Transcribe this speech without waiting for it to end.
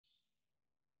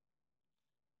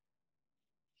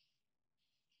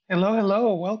Hello,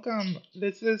 hello, welcome.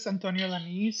 This is Antonio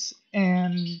Lanis,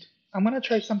 and I'm gonna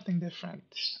try something different.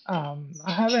 I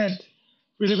haven't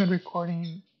really been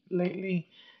recording lately,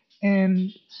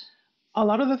 and a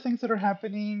lot of the things that are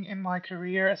happening in my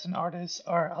career as an artist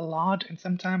are a lot, and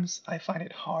sometimes I find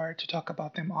it hard to talk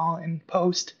about them all in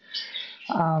post.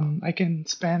 I can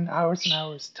spend hours and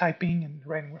hours typing and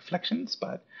writing reflections,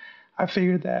 but I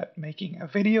figured that making a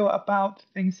video about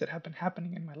things that have been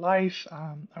happening in my life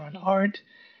around art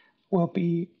will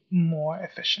be more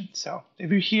efficient. So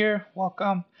if you're here,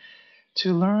 welcome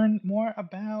to learn more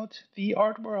about the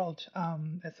art world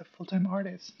as a full-time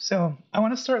artist. So I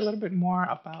want to start a little bit more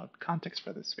about context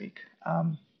for this week.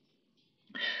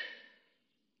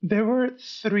 There were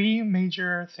three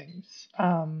major things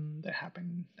that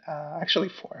happened, actually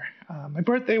four. My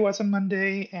birthday was on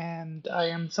Monday, and I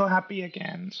am so happy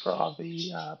again for all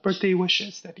the birthday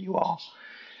wishes that you all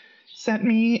sent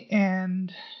me.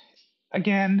 And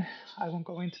again, I won't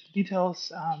go into the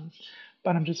details,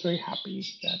 but I'm just very happy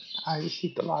that I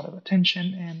received a lot of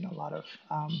attention and a lot of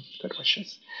good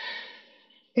wishes.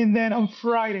 And then on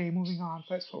Friday, moving on,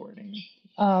 fast forwarding,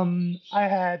 I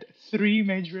had three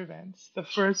major events. The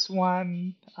first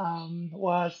one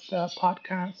was the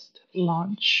podcast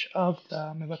launch of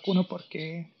the Me Vacuno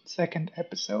Porque second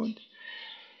episode.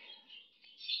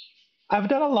 I've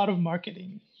done a lot of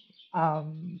marketing.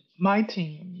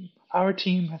 Our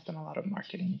team has done a lot of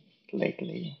marketing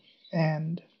lately,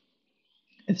 and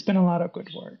it's been a lot of good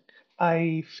work.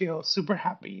 I feel super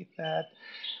happy that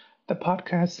the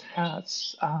podcast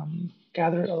has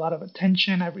gathered a lot of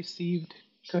attention. I've received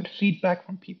good feedback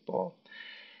from people,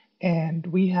 and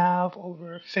we have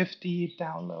over 50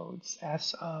 downloads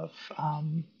as of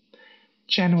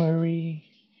January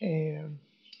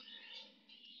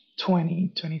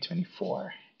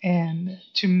 2024. And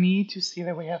to me, to see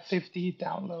that we have 50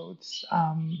 downloads,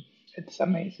 it's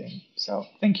amazing. So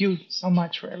thank you so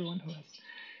much for everyone who has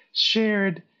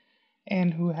shared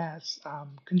and who has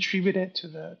contributed to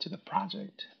the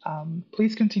project.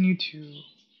 Please continue to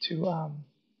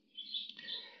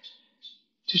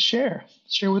share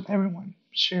with everyone,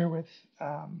 share with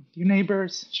your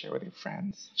neighbors, share with your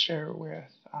friends, share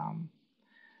with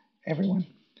everyone.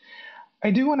 I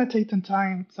do want to take some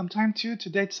time too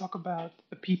today to talk about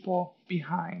the people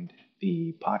behind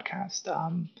the podcast.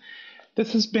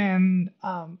 This has been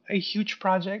a huge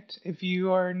project. If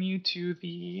you are new to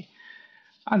the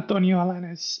Antonio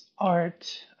Alanes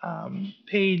art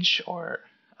page or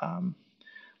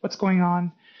what's going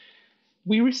on,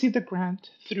 we received a grant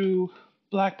through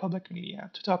Black Public Media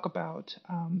to talk about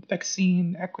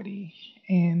vaccine equity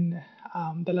in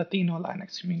the Latino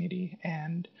Latinx community.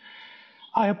 And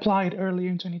I applied earlier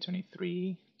in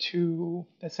 2023 to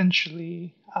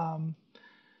essentially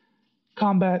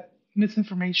combat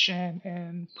misinformation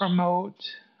and promote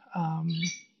um,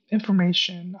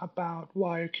 information about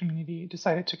why our community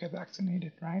decided to get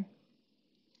vaccinated, right?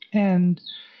 And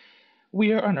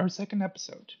we are on our second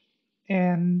episode,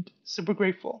 and super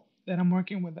grateful that I'm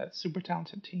working with that super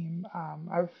talented team.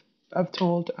 I've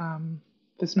told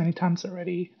this many times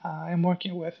already. I'm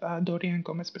working with Dorian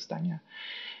Gomez Pestaña,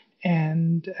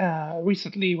 and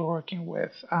recently we're working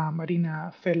with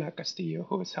Marina Fela Castillo,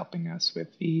 who is helping us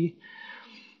with the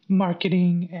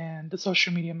marketing and the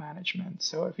social media management.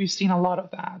 So if you've seen a lot of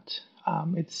that,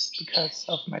 it's because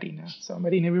of Marina. So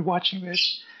Marina, if you're watching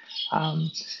this,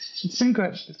 it's been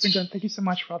good. It's been good. Thank you so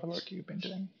much for all the work you've been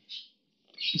doing.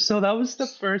 So that was the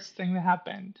first thing that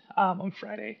happened on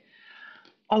Friday.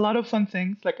 A lot of fun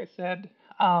things. Like I said,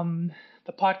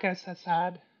 the podcast has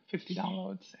had 50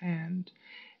 downloads, and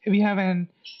if you haven't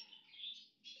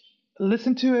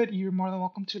listened to it, you're more than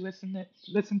welcome to listen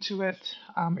to it.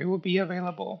 It will be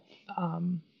available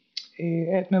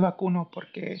at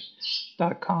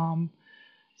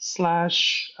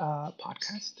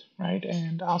mevacunoporque.com/podcast, right?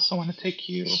 And I also want to take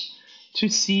you to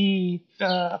see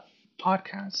the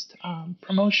podcast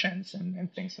promotions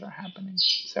and things that are happening.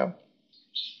 So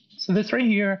this right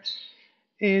here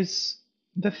is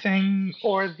the thing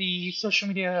or the social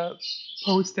media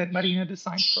post that Marina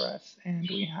designed for us, and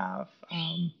we have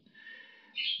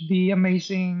the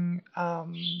amazing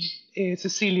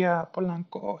Cecilia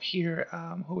Polanco here,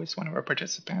 who is one of our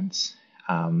participants.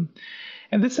 And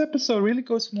this episode really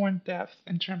goes more in depth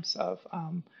in terms of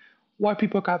why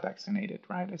people got vaccinated,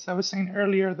 right? As I was saying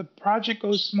earlier, the project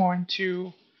goes more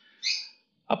into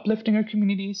uplifting our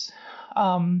communities.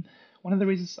 One of the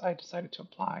reasons I decided to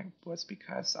apply was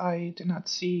because I did not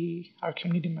see our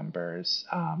community members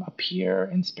appear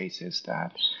in spaces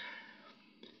that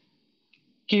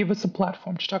gave us a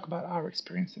platform to talk about our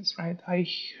experiences, right? I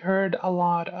heard a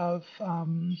lot of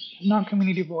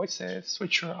non-community voices,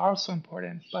 which are also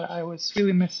important, but I was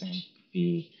really missing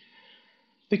the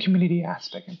the community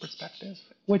aspect and perspective,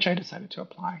 which I decided to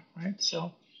apply, right?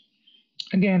 So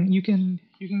again, you can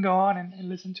go on and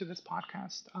listen to this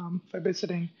podcast by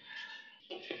visiting.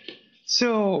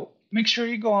 So make sure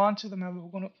you go on to the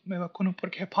Me Vacuno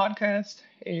Porque podcast.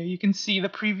 You can see the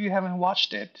preview. Haven't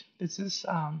watched it. This is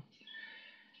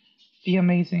the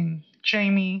amazing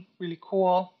Jamie, really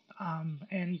cool.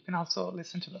 And you can also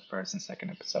listen to the first and second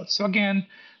episode. So again,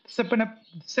 the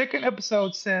second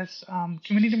episode says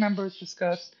community members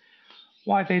discuss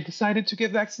why they decided to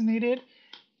get vaccinated,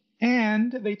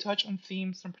 and they touch on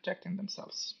themes on protecting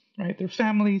themselves, right, their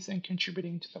families, and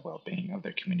contributing to the well-being of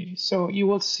their communities. So you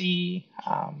will see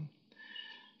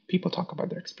people talk about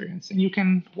their experience, and you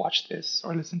can watch this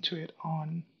or listen to it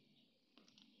on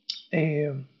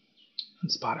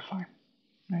Spotify,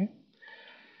 right?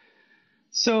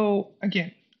 So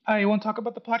again, I won't talk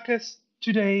about the podcast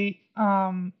today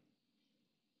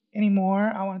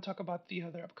anymore. I want to talk about the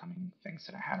other upcoming things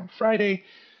that I had on Friday.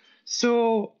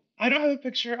 So I don't have a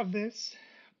picture of this,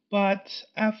 but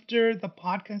after the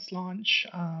podcast launch,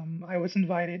 I was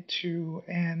invited to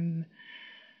an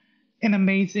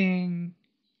amazing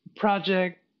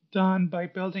project done by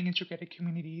Building Integrated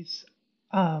Communities,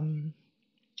 um,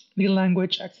 the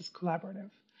Language Access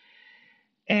Collaborative.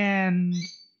 And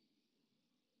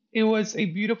it was a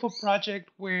beautiful project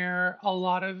where a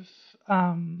lot of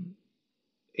um,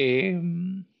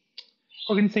 um,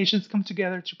 organizations come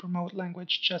together to promote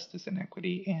language justice and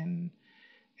equity in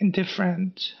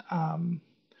different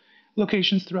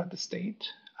locations throughout the state.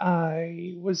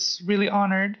 I was really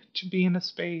honored to be in a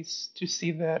space to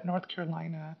see that North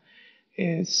Carolina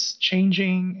is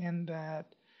changing, and that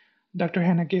Dr.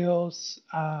 Hannah Gill's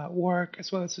work,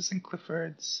 as well as Susan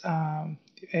Clifford's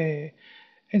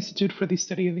Institute for the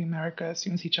Study of the Americas,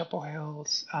 UNC Chapel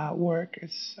Hill's work,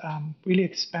 is really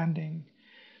expanding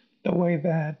the way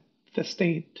that the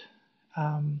state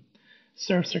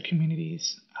serves their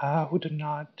communities who do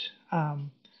not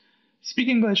speak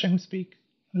English and who speak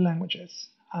languages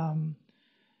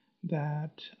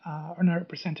that are not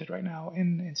represented right now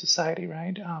in society,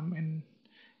 right?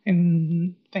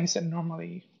 In things that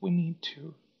normally we need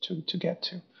to get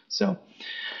to. So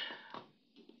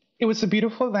it was a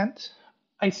beautiful event.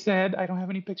 I said I don't have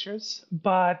any pictures,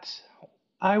 but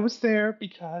I was there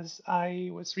because I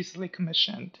was recently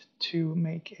commissioned to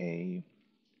make a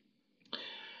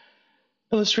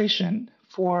illustration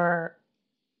for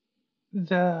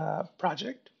the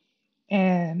project,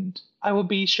 and I will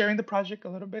be sharing the project a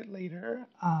little bit later.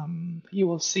 You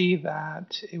will see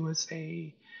that it was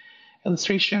a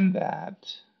illustration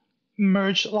that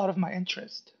merged a lot of my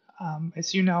interest.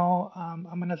 As you know,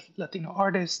 I'm a Latino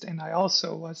artist, and I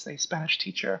also was a Spanish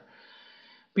teacher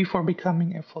before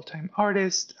becoming a full-time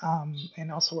artist,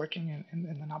 and also working in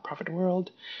the nonprofit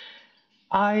world.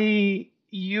 I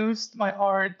used my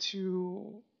art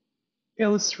to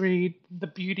illustrate the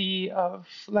beauty of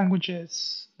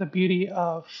languages, the beauty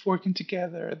of working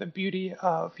together, the beauty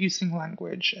of using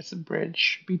language as a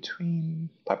bridge between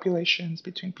populations,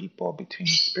 between people, between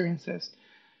experiences,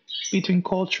 between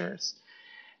cultures.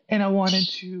 And I wanted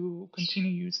to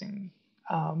continue using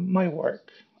my work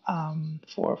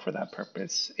for that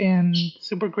purpose. And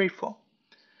super grateful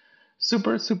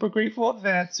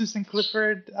that Susan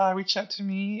Clifford reached out to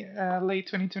me late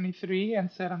 2023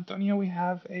 and said, Antonio, we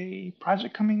have a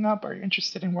project coming up. Are you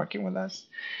interested in working with us?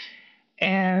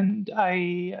 And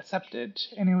I accepted,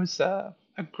 and it was a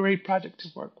great project to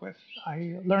work with.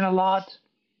 I learned a lot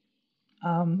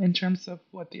in terms of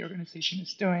what the organization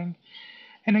is doing.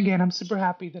 And again, I'm super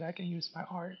happy that I can use my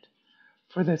art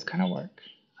for this kind of work.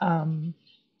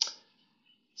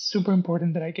 Super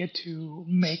important that I get to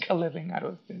make a living out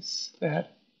of this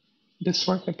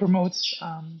work that promotes,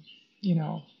 you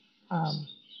know,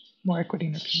 more equity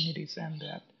in our communities, and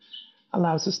that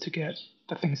allows us to get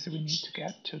the things that we need to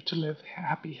get to live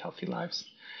happy, healthy lives.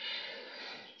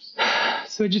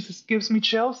 So it just gives me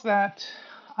chills that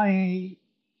I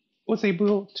was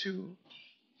able to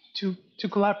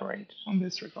collaborate on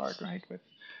this regard, right, with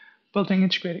building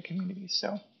integrated communities.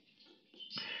 So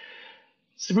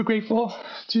super grateful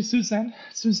to Susan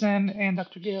and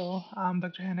Dr. Gill,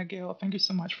 Dr. Hannah Gill. Thank you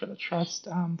so much for the trust,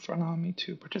 for allowing me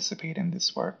to participate in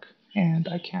this work. And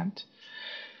I can't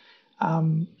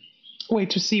wait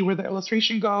to see where the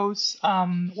illustration goes.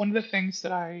 One of the things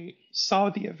that I saw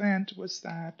at the event was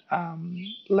that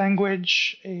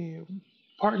language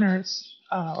partners,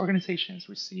 organizations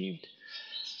received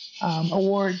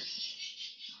awards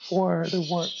for the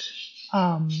work.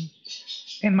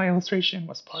 and my illustration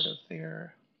was part of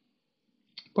their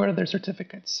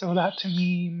certificates. So that to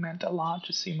me meant a lot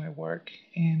to see my work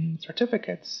in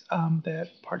certificates that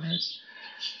partners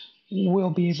will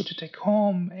be able to take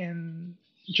home. And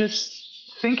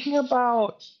just thinking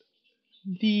about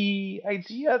the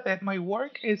idea that my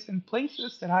work is in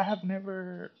places that I have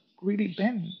never really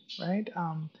been, right?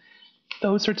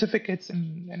 Those certificates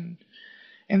and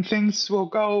things will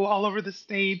go all over the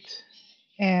state.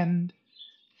 And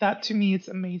that to me is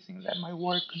amazing that my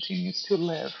work continues to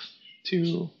live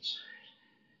to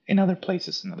in other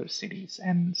places, in other cities,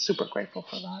 and super grateful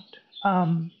for that.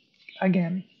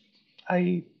 Again,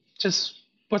 I just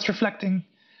was reflecting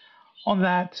on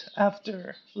that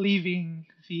after leaving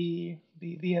the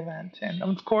event, and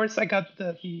of course, I got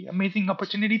the amazing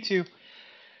opportunity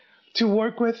to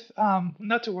work with,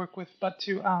 not to work with, but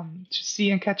to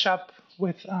see and catch up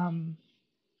with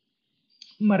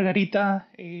Margarita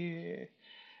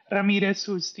Ramirez,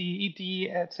 who's the ED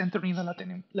at Centro Unido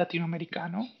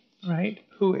Latinoamericano, right?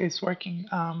 Who is working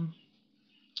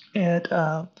at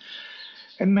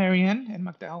Marion in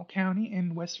McDowell County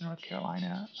in Western North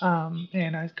Carolina.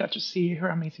 And I got to see her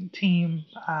amazing team,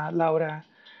 Laura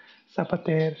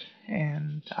Zapater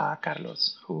and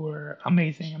Carlos, who were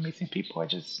amazing, amazing people. It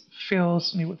just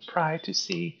fills me with pride to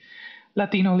see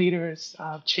Latino leaders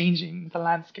changing the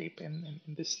landscape in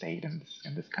this state and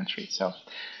in this country. So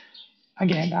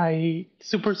again, I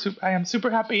am super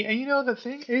happy. And the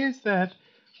thing is that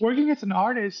working as an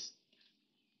artist,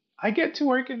 I get to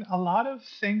work in a lot of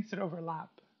things that overlap,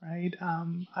 right?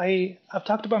 I've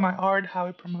talked about my art, how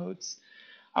it promotes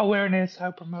awareness, how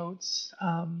it promotes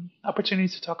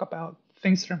opportunities to talk about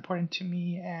things that are important to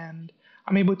me, and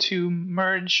I'm able to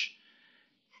merge,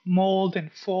 mold,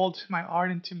 and fold my art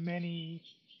into many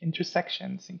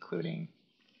intersections, including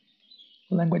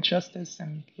language justice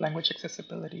and language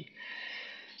accessibility,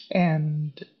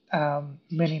 and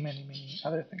many, many, many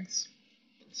other things.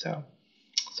 So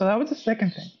that was the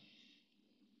second thing.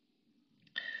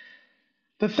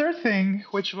 The third thing,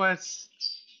 which was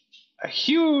a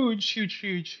huge, huge,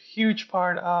 huge, huge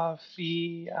part of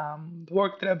the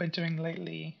work that I've been doing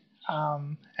lately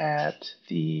at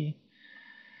the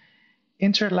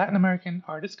Inter-Latin American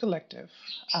Artists Collective.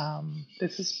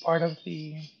 This is part of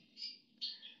the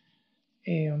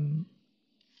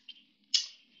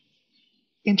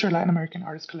Inter-Latin American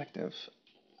Artists Collective,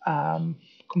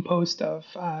 composed of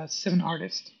 7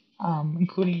 artists,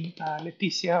 including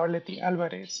Leticia or Leti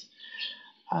Alvarez,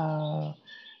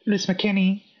 Luis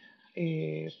McKinney,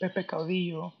 Pepe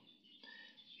Caudillo,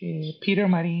 Peter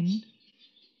Marin,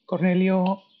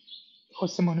 Cornelio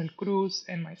Jose Manuel Cruz,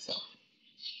 and myself,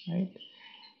 right?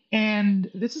 And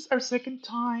this is our second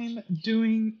time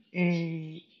doing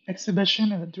a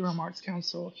exhibition at the Durham Arts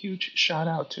Council. Huge shout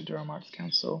out to Durham Arts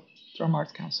Council. Durham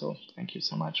Arts Council, thank you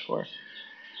so much for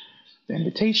the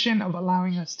invitation, of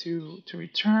allowing us to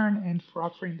return, and for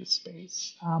offering this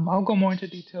space. I'll go more into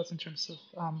details in terms of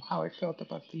how I felt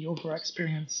about the overall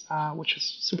experience, which was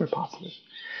super positive.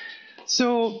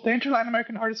 So the Inter-Latin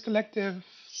American Artists Collective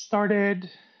started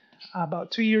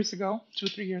about 3 years ago,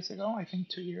 I think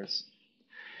 2 years.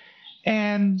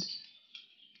 And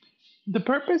the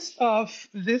purpose of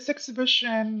this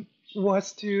exhibition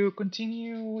was to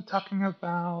continue talking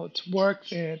about work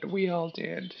that we all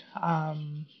did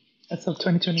as of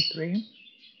 2023.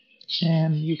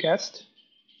 And you guessed,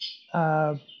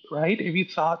 right? If you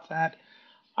thought that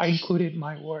I included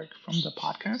my work from the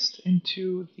podcast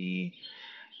into the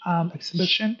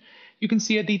exhibition, you can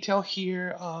see a detail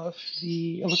here of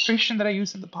the illustration that I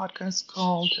used in the podcast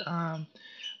called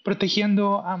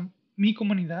Protegiendo mi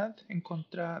comunidad en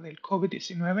contra del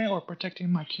COVID-19, or protecting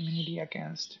my community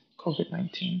against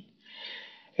COVID-19.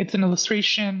 It's an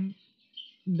illustration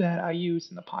that I used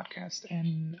in the podcast,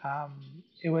 and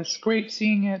it was great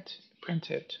seeing it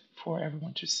printed for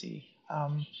everyone to see.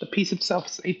 The piece itself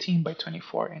is 18 by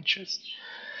 24 inches.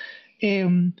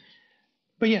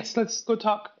 But yes, let's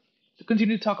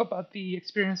continue to talk about the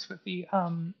experience with the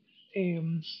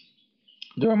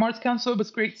Durham Arts Council. It was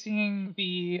great seeing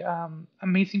the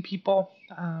amazing people,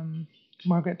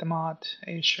 Margaret DeMott,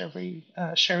 Sherry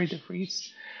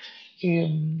DeVries,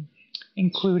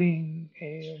 including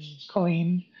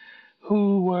Colleen,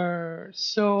 who were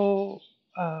so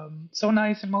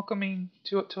nice and welcoming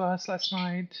to us last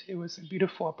night. It was a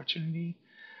beautiful opportunity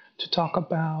to talk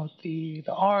about the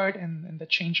art and the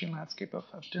changing landscape of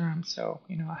Durham. So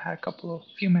I had a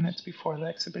few minutes before the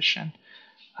exhibition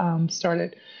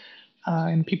started.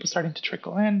 And people starting to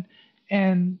trickle in,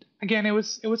 and again, it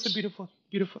was a beautiful,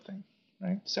 beautiful thing,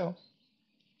 right? So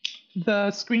the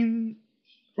screen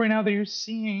right now that you're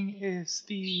seeing is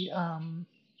the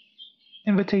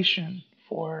invitation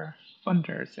for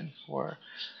funders and for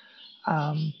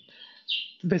um,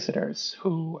 visitors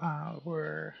who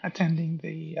were attending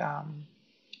the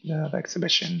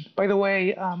exhibition. By the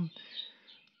way,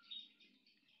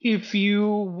 if you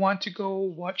want to go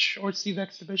watch or see the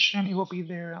exhibition, it will be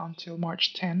there until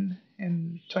March 10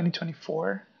 in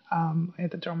 2024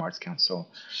 at the Durham Arts Council.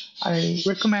 I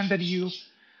recommend that you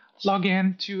log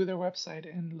in to their website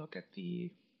and look at the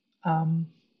um,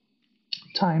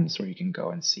 times where you can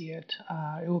go and see it.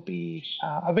 It will be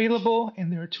available,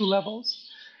 and there are two levels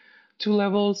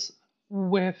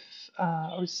with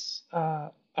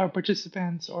our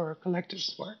participants or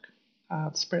collectives work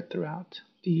spread throughout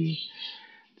the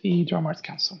Durham Arts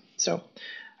Council. So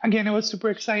again, it was super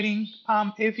exciting.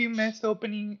 If you missed the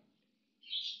opening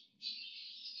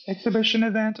exhibition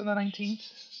event on the 19th,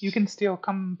 you can still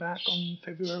come back on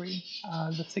February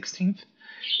the 16th,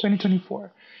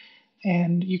 2024,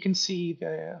 and you can see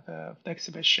the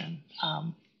exhibition,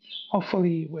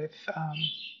 hopefully with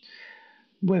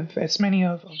as many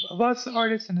of us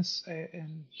artists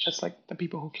and just like the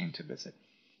people who came to visit.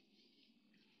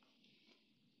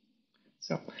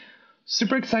 So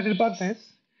super excited about this.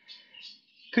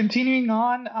 Continuing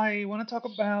on, I want to talk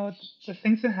about the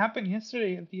things that happened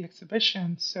yesterday at the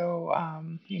exhibition. So,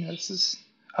 this is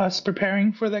us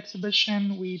preparing for the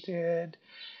exhibition. We did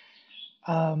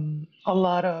a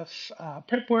lot of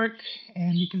prep work,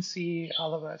 and you can see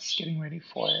all of us getting ready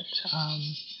for it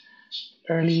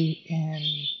early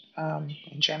in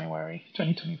January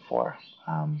 2024.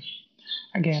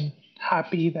 Again,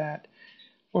 happy that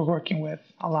we're working with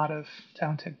a lot of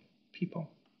talented people.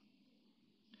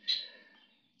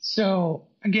 So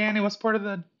again, it was part of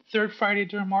the third Friday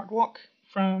Durham Art Walk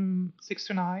from 6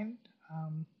 to 9. A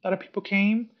lot of people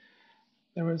came.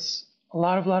 There was a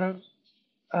lot of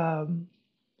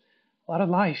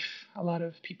life, a lot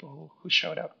of people who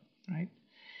showed up, right?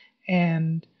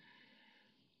 And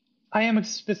I am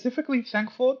specifically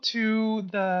thankful to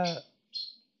the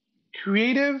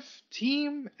creative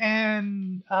team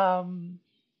and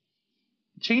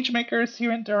change makers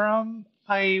here in Durham.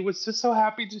 I was just so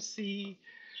happy to see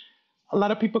a lot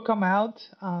of people come out.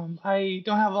 I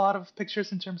don't have a lot of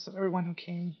pictures in terms of everyone who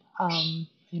came.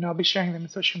 I'll be sharing them in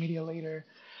social media later.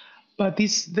 But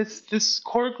this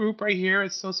core group right here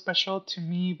is so special to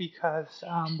me because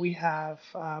we have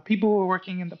people who are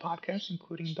working in the podcast,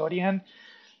 including Dorian.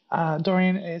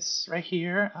 Dorian is right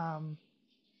here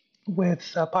with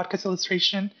podcast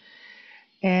illustration.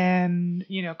 And,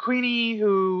 Queenie,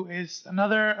 who is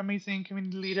another amazing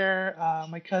community leader,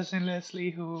 my cousin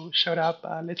Leslie, who showed up.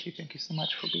 Leslie, thank you so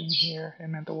much for being here. It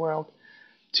meant the world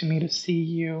to me to see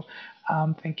you.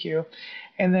 Thank you.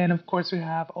 And then, of course, we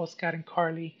have Oscar and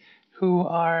Carly, who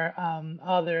are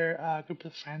other group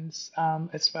of friends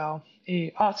as well.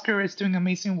 Oscar is doing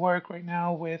amazing work right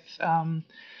now with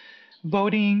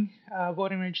voting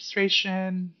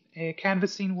registration,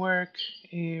 canvassing work.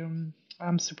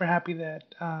 I'm super happy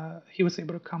that he was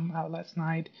able to come out last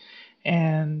night,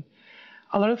 and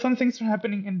a lot of fun things are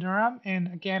happening in Durham.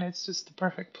 And again, it's just the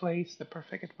perfect place, the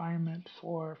perfect environment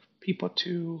for people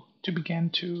to begin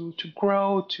to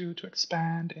grow, to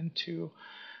expand, and to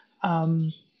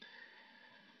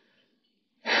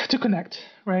connect.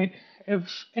 Right?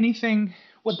 If anything,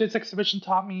 what this exhibition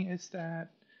taught me is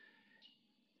that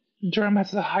Durham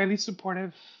has a highly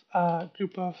supportive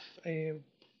group of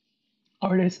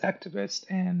artists, activists,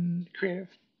 and creative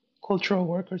cultural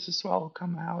workers as well who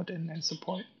come out and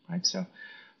support, right? So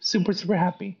super, super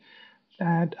happy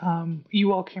that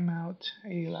you all came out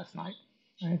last night,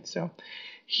 right? So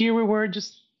here we were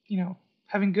just,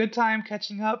 having a good time,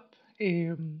 catching up,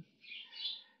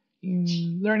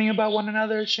 learning about one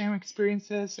another, sharing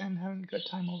experiences, and having a good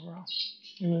time overall.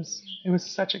 It was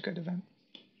such a good event.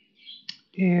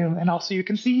 And also you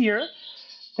can see here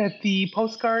that the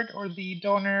postcard or the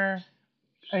donor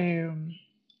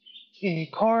a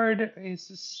card is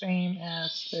the same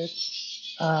as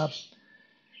this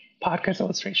podcast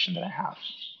illustration that I have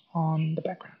on the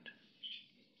background.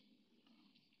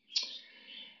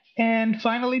 And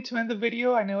finally, to end the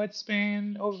video, I know it's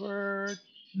been over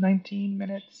 19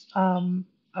 minutes. I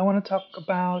want to talk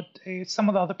about some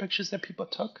of the other pictures that people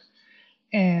took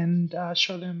and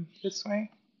show them this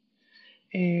way.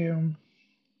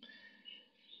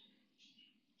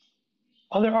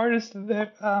 Other artists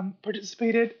that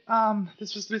participated,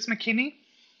 this was Liz McKinney.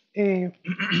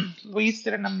 Luis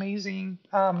did an amazing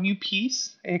new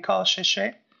piece called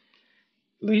Sheshe.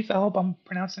 Luis, I hope I'm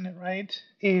pronouncing it right.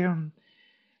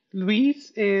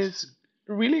 Luis is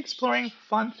really exploring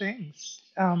fun things.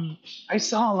 I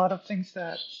saw a lot of things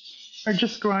that are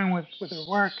just growing with her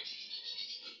work.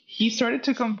 he started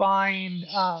to combine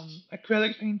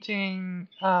acrylic painting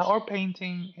or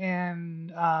painting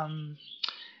and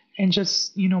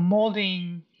just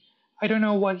molding. I don't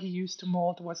know what he used to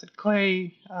mold. Was it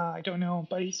clay? I don't know,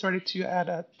 but he started to add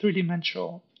a three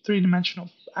dimensional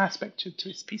aspect to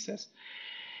his pieces.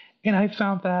 And I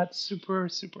found that super,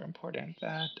 super important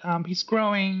that he's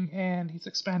growing and he's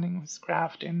expanding his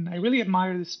craft. And I really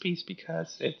admire this piece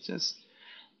because it's just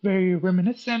very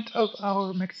reminiscent of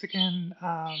our Mexican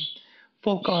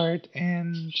folk art,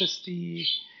 and just the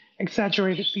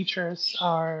exaggerated features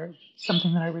are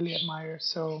something that I really admire.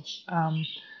 So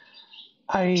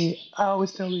I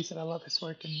always tell Luis that I love his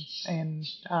work, and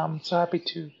so happy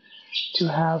to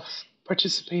have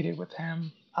participated with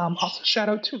him. Also, shout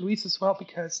out to Luis as well,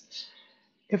 because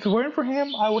if it weren't for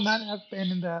him, I would not have been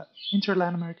in the Inter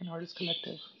Latin American Artists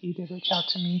Collective. He did reach out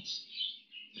to me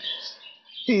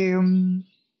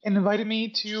and invited me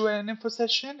to an info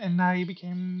session, and I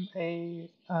became a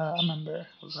member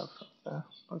of the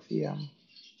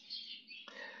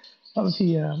of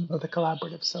the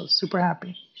collaborative. So super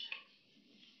happy.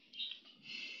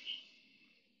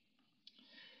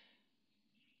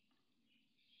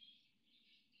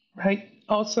 Right.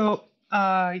 Also,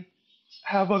 I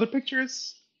have other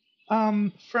pictures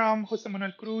from Jose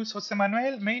Manuel Cruz. Jose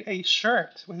Manuel made a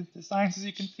shirt with his designs, as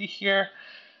you can see here.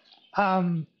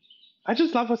 Um, I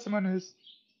just love Jose Manuel's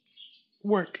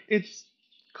work. It's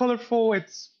colorful.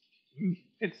 It's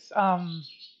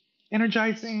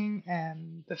energizing,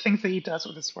 and the things that he does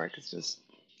with his work is just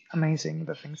amazing.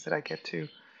 The things that I get to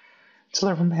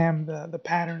learn from him, the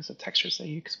patterns, the textures that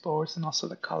he explores, and also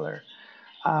the color.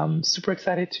 Super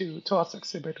excited to also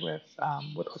exhibit with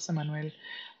Jose Manuel,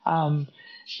 um,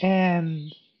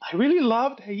 and I really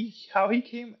loved how he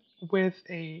came with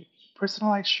a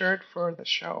personalized shirt for the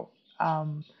show.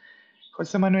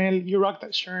 Jose Manuel, you rock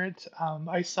that shirt.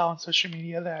 I saw on social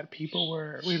media that people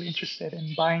were really interested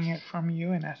in buying it from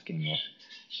you and asking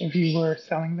if you were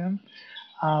selling them.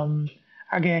 Um,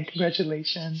 Again,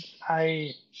 congratulations.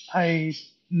 I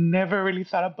never really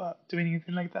thought about doing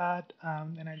anything like that,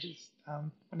 and I just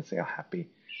want to say how happy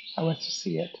I was to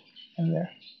see it in there.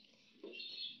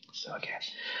 So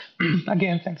again,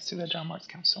 again, thanks to the Drama Arts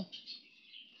Council.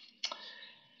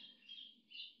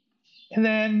 And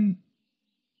then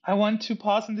I want to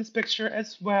pause in this picture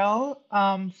as well,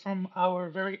 from our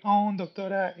very own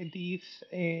Doctora Edith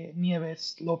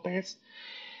Nieves Lopez.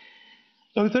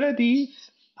 Doctora Edith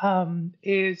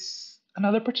is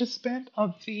another participant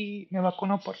of the Me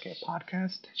Vacuno Porque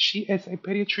podcast. She is a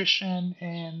pediatrician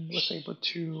and was able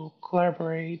to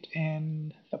collaborate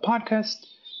in the podcast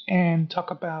and talk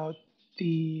about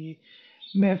the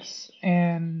myths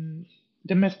and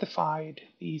demystified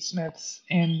these myths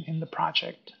in the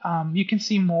project. You can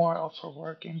see more of her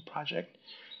work in the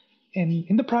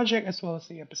project, as well as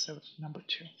the episode number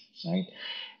 2, right?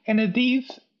 And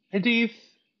Edith,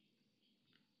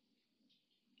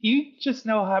 you just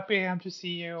know how happy I am to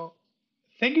see you.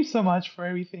 Thank you so much for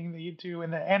everything that you do,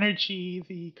 and the energy,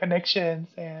 the connections,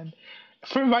 and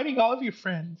for inviting all of your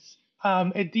friends.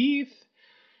 Edith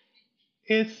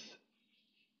is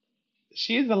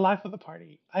she is the life of the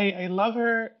party. I love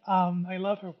her. I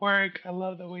love her work. I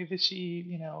love the way that she,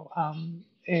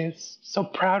 is so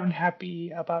proud and happy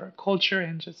about her culture,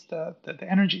 and just the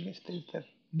energy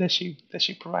that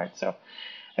she provides. So,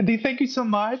 Adi, thank you so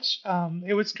much.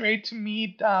 It was great to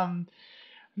meet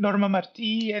Norma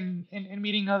Martí, and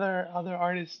meeting other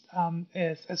artists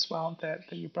as well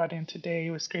that you brought in today.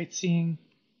 It was great seeing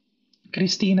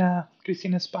Cristina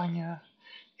España.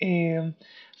 um,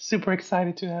 Super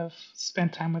excited to have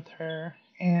spent time with her,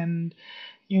 and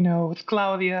with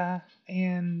Claudia,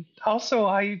 and also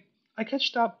I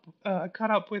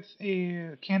caught up with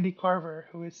a Candy Carver,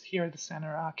 who is here at the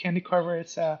center. Candy Carver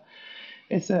is a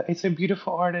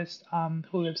beautiful artist,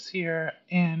 who lives here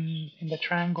in the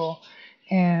Triangle,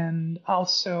 and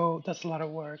also does a lot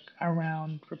of work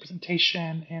around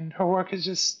representation, and her work is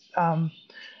just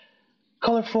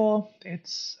colorful.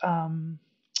 It's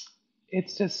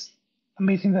just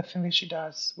amazing, the thing that she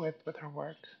does with her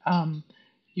work.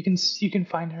 You can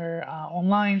find her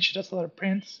online. She does a lot of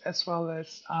prints as well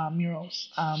as murals.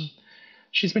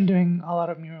 She's been doing a lot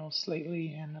of murals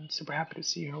lately, and I'm super happy to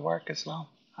see her work as well.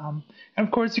 And of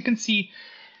course, you can see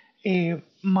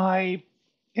my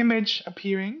image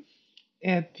appearing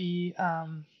at the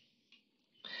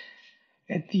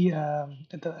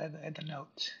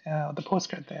note, the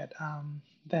postcard that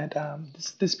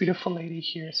this beautiful lady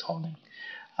here is holding.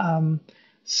 Um,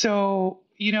 so,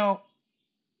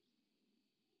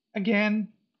 again,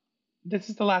 this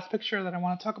is the last picture that I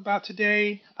want to talk about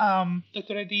today.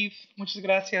 Dr. Edith, muchas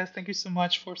gracias. Thank you so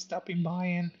much for stopping by,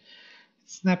 and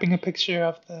snapping a picture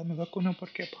of the Me Vacuno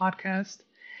Porque podcast.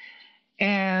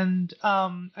 And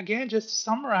again, just to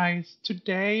summarize,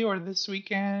 today or this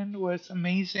weekend was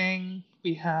amazing.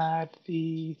 We had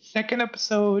the second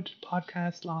episode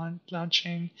podcast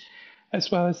launching,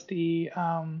 as well as the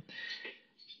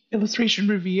illustration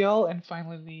reveal, and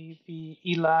finally the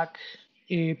ELAC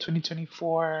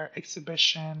 2024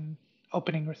 exhibition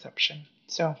opening reception.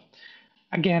 So,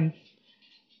 again,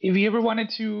 if you ever wanted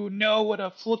to know what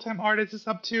a full-time artist is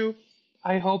up to,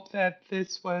 I hope that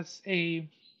this was an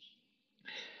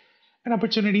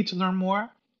opportunity to learn more.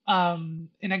 And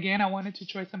again, I wanted to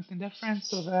try something different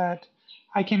so that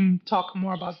I can talk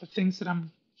more about the things that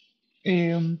I'm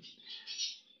um,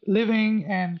 living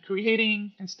and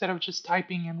creating instead of just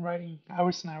typing and writing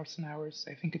hours and hours and hours.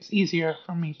 I think it's easier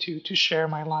for me to share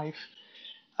my life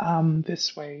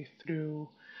this way through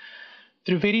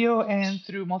video and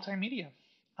through multimedia.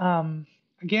 Um,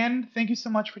 Again, thank you so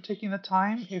much for taking the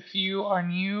time. If you are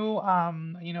new,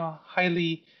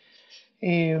 highly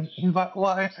I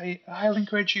highly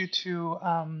encourage you to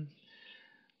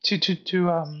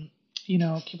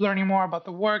keep learning more about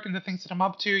the work and the things that I'm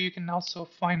up to. You can also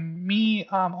find me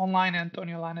online at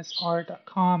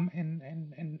antoniolanesart.com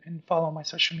and follow my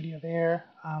social media there.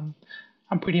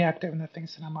 I'm pretty active in the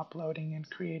things that I'm uploading and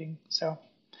creating. So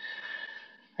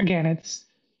again, it's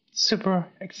super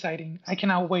exciting. I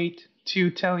cannot wait to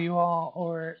tell you all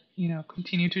or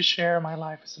continue to share my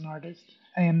life as an artist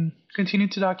and continue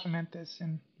to document this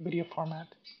in video format.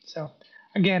 So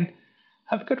again,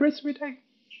 have a good rest of your day.